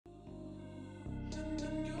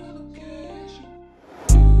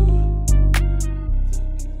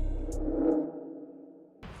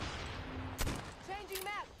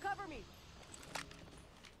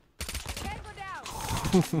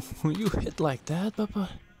You hit like that, Papa?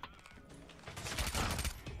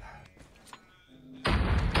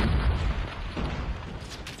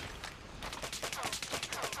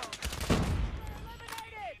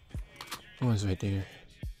 One's right there.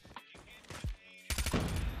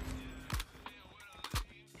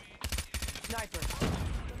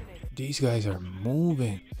 These guys are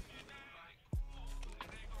moving.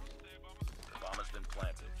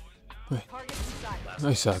 Wait.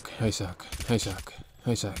 I suck.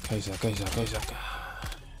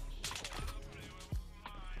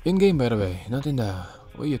 In game, by the way, not in the.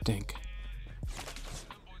 What do you think?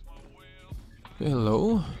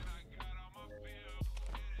 Hello?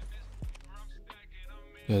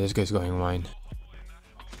 Yeah, this guy's going mine.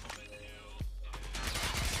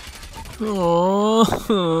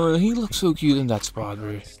 Oh, he looks so cute in that spot,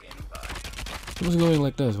 bro. He was going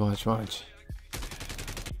like this. Watch.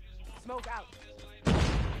 Smoke out.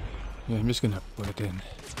 Yeah, I'm just gonna put it in.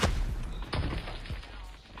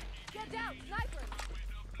 Get down, sniper.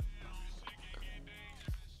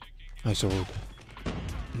 I sold.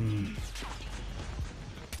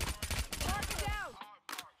 Mark it down.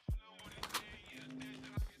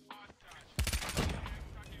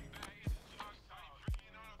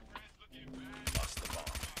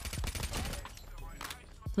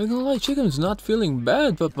 I'm gonna lie, Chicom's not feeling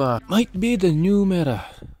bad, Papa. Might be the new meta.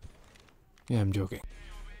 Yeah, I'm joking.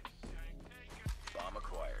 Bomb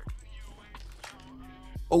acquired.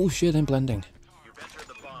 Oh shit, I'm planting. You've entered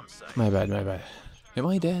the bomb site. My bad. Am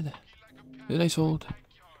I dead? Did I sold?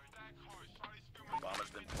 Bomb has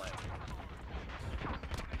been planted.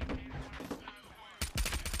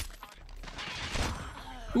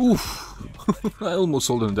 Oof. I almost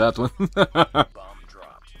sold on that one. Bomb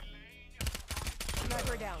dropped.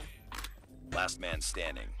 Sniper down. Last man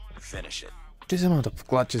standing. Finish it. This amount of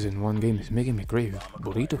clutches in one game is making me crave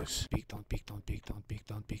burritos. Peek, don't.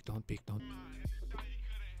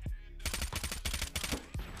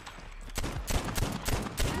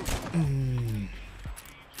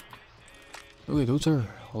 Okay, those are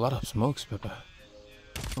a lot of smokes, Papa.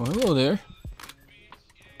 Oh, hello there.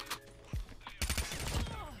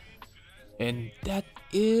 And that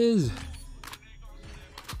is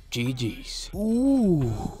GG's.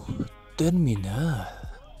 Ooh, terminal.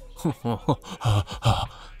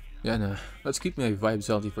 Yeah, nah. Let's keep my vibes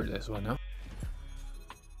healthy for this one, huh?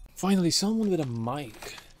 Finally, someone with a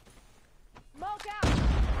mic. Smoke out.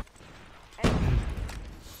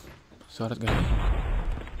 Saw that guy.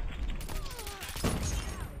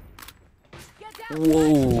 Get down.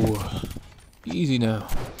 Whoa. Easy now.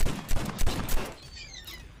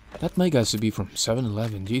 That mic has to be from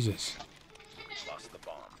 7-Eleven, Jesus. Lost the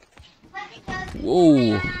bomb.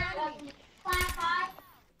 Whoa.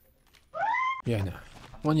 Yeah, nah.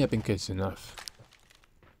 One yapping kid's enough.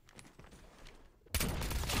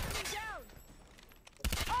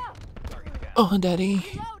 Oh, daddy.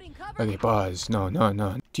 Reloading, cover. Okay, pause.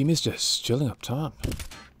 No. Team is just chilling up top.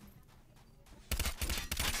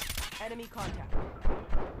 Enemy contact.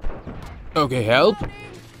 Okay, help!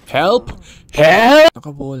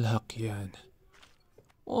 Nakaball hack yan.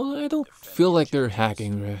 Well, I don't feel like they're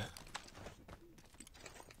hacking, bro.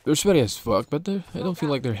 They're sweaty as fuck, but I don't feel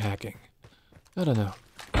like they're hacking. I don't know.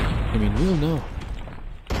 I mean, we'll know.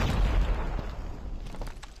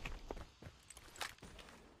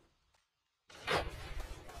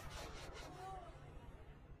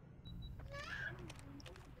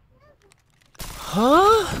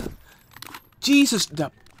 Huh? Jesus,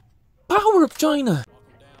 the power of China!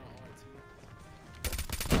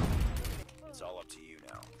 It's all up to you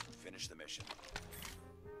now. Finish the mission.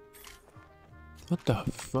 What the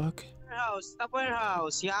fuck? Top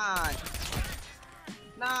warehouse, yan.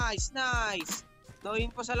 Nice. No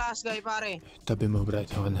info sa last guy, pare. Tabi mo,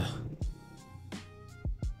 Brad. Ako na.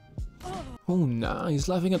 Oh, nice.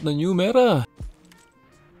 Laughing at the new meta.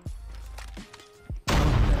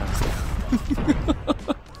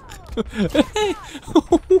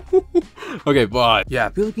 Okay, but yeah,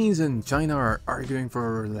 Philippines and China are arguing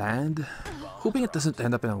for land. Hoping it doesn't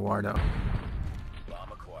end up in a war though.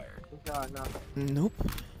 Bomb acquired. Nope.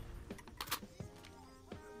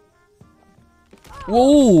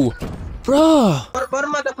 Whoa! Bruh! Barbar,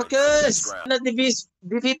 motherfuckers! Not defeat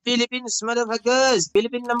Philippines, motherfuckers!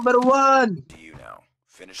 Philippine #1! To you now.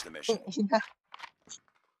 Finish the mission.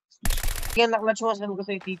 Kaya naklatsuwasan ko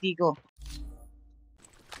sa titi ko.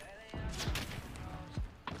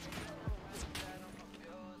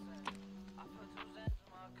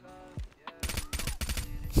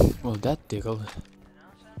 Well, that tickled.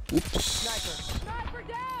 Oops. Sniper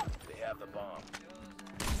down. They have the bomb.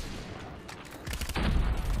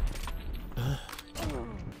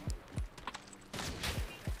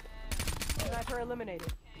 Sniper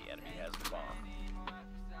eliminated. The enemy has the bomb.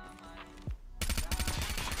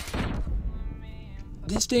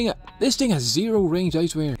 This thing has zero range, I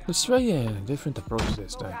swear. Let's try a different approach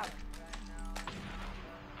this Smoke time. out.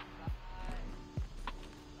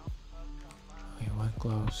 Okay, one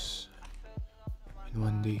close and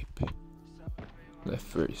one deep. Left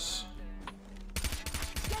first.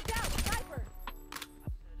 Get down, sniper.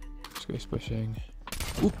 This guy's pushing.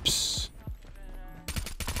 Oops.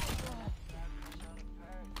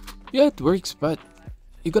 Yeah, it works, but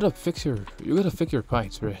you gotta fix your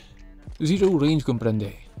pints, bro. Zero range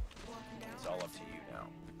comprende. It's all up to you now.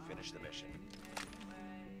 Finish the mission.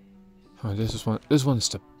 Oh, this one's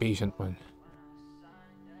the patient one.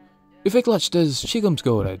 If I clutch this, Chicom's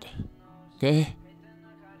go red. Okay?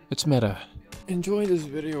 It's meta. Enjoy this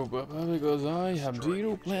video, Papa, because I have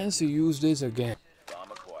zero plans to use this again.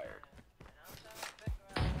 Bomb acquired.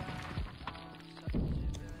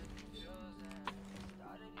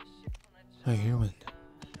 I hear one.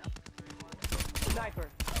 Sniper.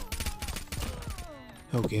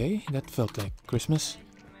 Okay, that felt like Christmas.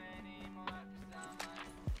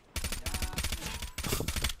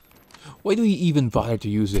 Why do we even bother to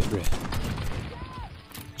use it, Red?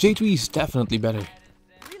 J3 is definitely better.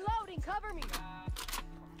 Reloading, cover me.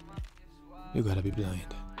 You gotta be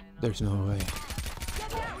blind. There's no way. Get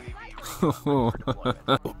down,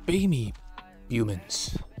 sniper. Obey me,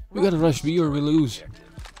 humans. We gotta rush B or we lose.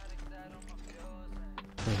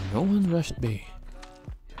 And no one rushed B.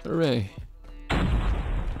 Hooray.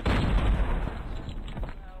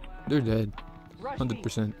 They're dead. Rush me.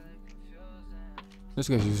 100%. This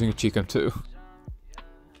guy's using a Chicom too.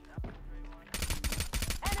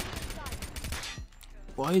 Enemy inside.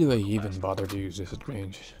 Why do I even bother to use this at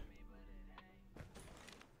range?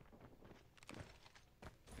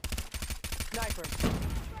 Sniper.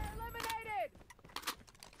 Eliminated.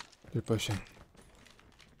 They're pushing.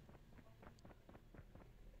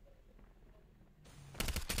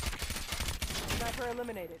 Sniper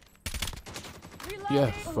eliminated. Yeah,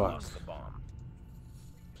 Reloading. fuck. Lost the bomb.